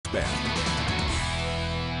Band.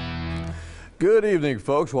 Good evening,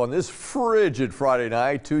 folks. Well, on this frigid Friday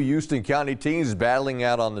night, two Houston County teams battling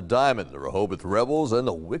out on the diamond, the Rehoboth Rebels and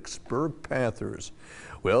the Wicksburg Panthers.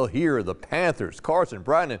 Well, here the Panthers, Carson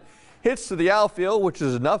Bryden hits to the outfield, which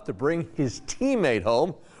is enough to bring his teammate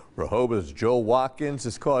home. Rehoboth's Joe Watkins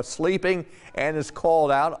is caught sleeping and is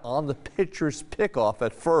called out on the pitcher's pickoff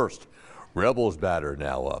at first. Rebels batter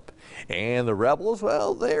now up. And the Rebels,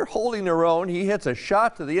 well, they're holding their own. He hits a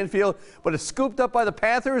shot to the infield, but it's scooped up by the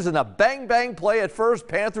Panthers, and a bang-bang play at first.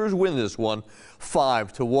 Panthers win this one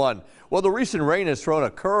 5-1. Well, the recent rain has thrown a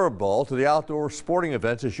curveball to the outdoor sporting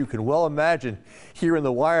events, as you can well imagine, here in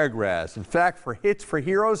the Wiregrass. In fact, for Hits for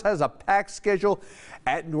Heroes has a packed schedule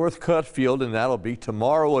at Northcutt Field, and that'll be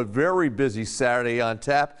tomorrow, a very busy Saturday on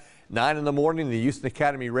tap. 9 in the morning, the Houston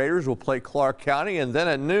Academy Raiders will play Clark County, and then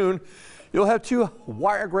at noon, you'll have two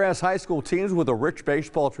Wiregrass High School teams with a rich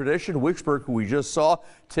baseball tradition. Wicksburg, who we just saw,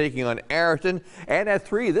 taking on Arrington. And at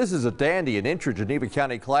 3, this is a dandy, an intra-Geneva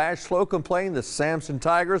County clash. Slocum playing the Samson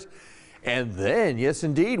Tigers. And then, yes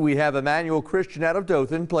indeed, we have Emmanuel Christian out of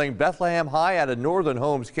Dothan playing Bethlehem High out of Northern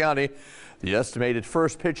Holmes County. The estimated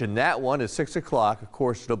first pitch in that one is 6 o'clock. Of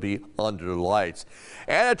course, it'll be under the lights.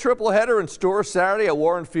 And a tripleheader in store Saturday at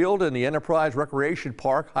Warren Field in the Enterprise Recreation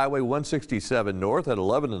Park, Highway 167 North at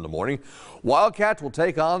 11 in the morning. Wildcats will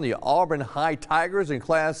take on the Auburn High Tigers in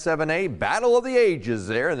Class 7A. Battle of the ages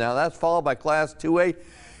there. Now that's followed by Class 2A.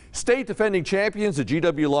 State defending champions, the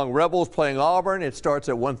GW Long Rebels, playing Auburn. It starts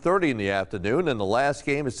at 1:30 in the afternoon, and the last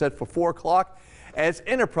game is set for 4 o'clock. As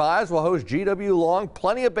Enterprise will host GW Long.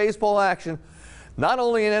 Plenty of baseball action, not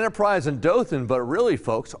only in Enterprise and Dothan, but really,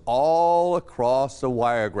 folks, all across the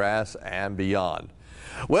Wiregrass and beyond.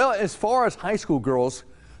 Well, as far as high school girls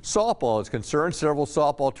softball is concerned, several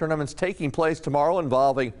softball tournaments taking place tomorrow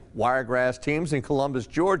involving Wiregrass teams in Columbus,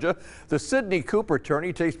 Georgia. The Sidney Cooper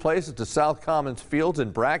tourney takes place at the South Commons Fields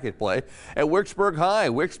in bracket play. At Wicksburg High,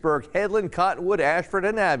 Wicksburg, Headland, Cottonwood, Ashford,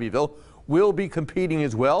 and Abbeville will be competing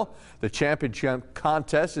as well. The championship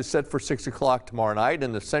contest is set for 6 o'clock tomorrow night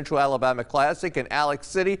in the Central Alabama Classic in Alex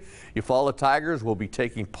City. Eufaula Tigers will be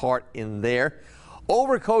taking part in there.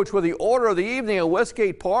 Overcoach with the order of the evening at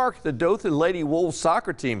Westgate Park, the Dothan Lady Wolves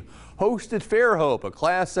soccer team hosted Fairhope, a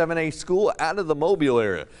Class 7A school out of the Mobile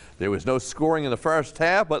area. There was no scoring in the first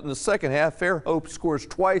half, but in the second half, Fairhope scores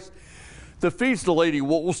twice. Defeats the Lady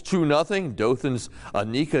Wolves 2-0. Dothan's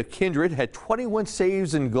Anika Kindred had 21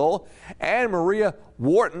 saves in goal, and Maria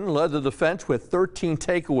Wharton led the defense with 13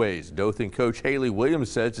 takeaways. Dothan coach Haley Williams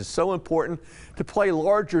says it's so important to play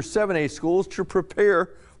larger 7A schools to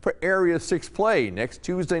prepare for Area 6 play. Next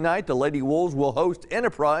Tuesday night, the Lady Wolves will host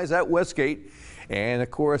Enterprise at Westgate. And,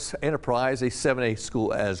 of course, Enterprise, a 7A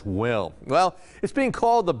school as well. Well, it's being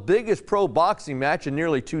called the biggest pro boxing match in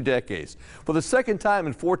nearly 2 decades. For the second time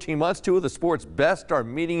in 14 months, two of the sport's best are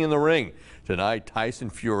meeting in the ring. Tonight, Tyson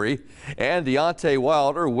Fury and Deontay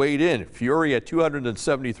Wilder weighed in. Fury at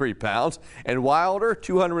 273 pounds and Wilder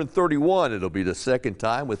 231. It'll be the second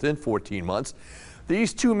time within 14 months.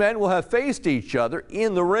 These two men will have faced each other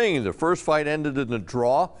in the ring. The first fight ended in a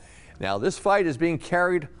draw. Now, this fight is being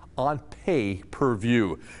carried on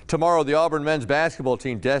pay-per-view. Tomorrow, the Auburn men's basketball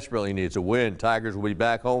team desperately needs a win. Tigers will be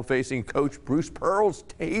back home facing Coach Bruce Pearl's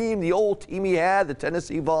team, the old team he had, the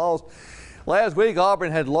Tennessee Vols. Last week,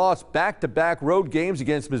 Auburn had lost back-to-back road games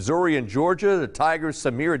against Missouri and Georgia. The Tigers'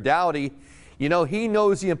 Samir Dowdy, you know, he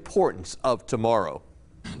knows the importance of tomorrow.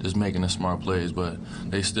 Just making the smart plays, but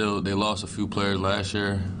they lost a few players last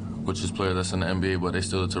year, which is players that's in the NBA, but they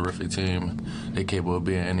still a terrific team. They're capable of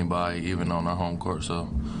being anybody, even on our home court, so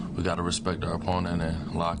we got to respect our opponent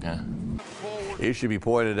and lock in. It should be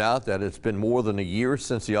pointed out that it's been more than a year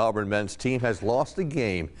since the Auburn men's team has lost a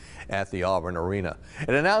game at the Auburn Arena.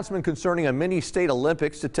 An announcement concerning a mini-state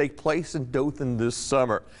Olympics to take place in Dothan this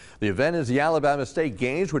summer. The event is the Alabama State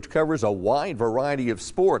Games, which covers a wide variety of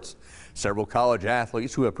sports. Several college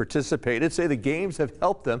athletes who have participated say the games have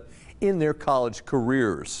helped them in their college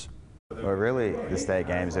careers. Well, really, the state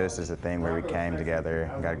games, this is a thing where we came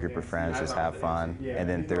together, got a group of friends, just have fun, and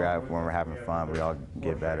then throughout, when we're having fun, we all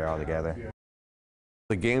get better all together.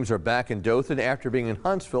 The games are back in Dothan after being in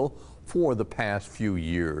Huntsville for the past few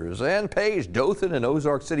years. And Page, Dothan, and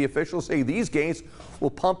Ozark City officials say these games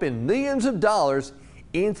will pump in millions of dollars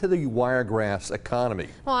into the Wiregrass economy.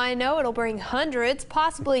 Well, I know it'll bring hundreds,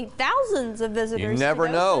 possibly thousands of visitors. You never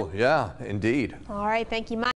know. Yeah, indeed. All right, thank you, Mike.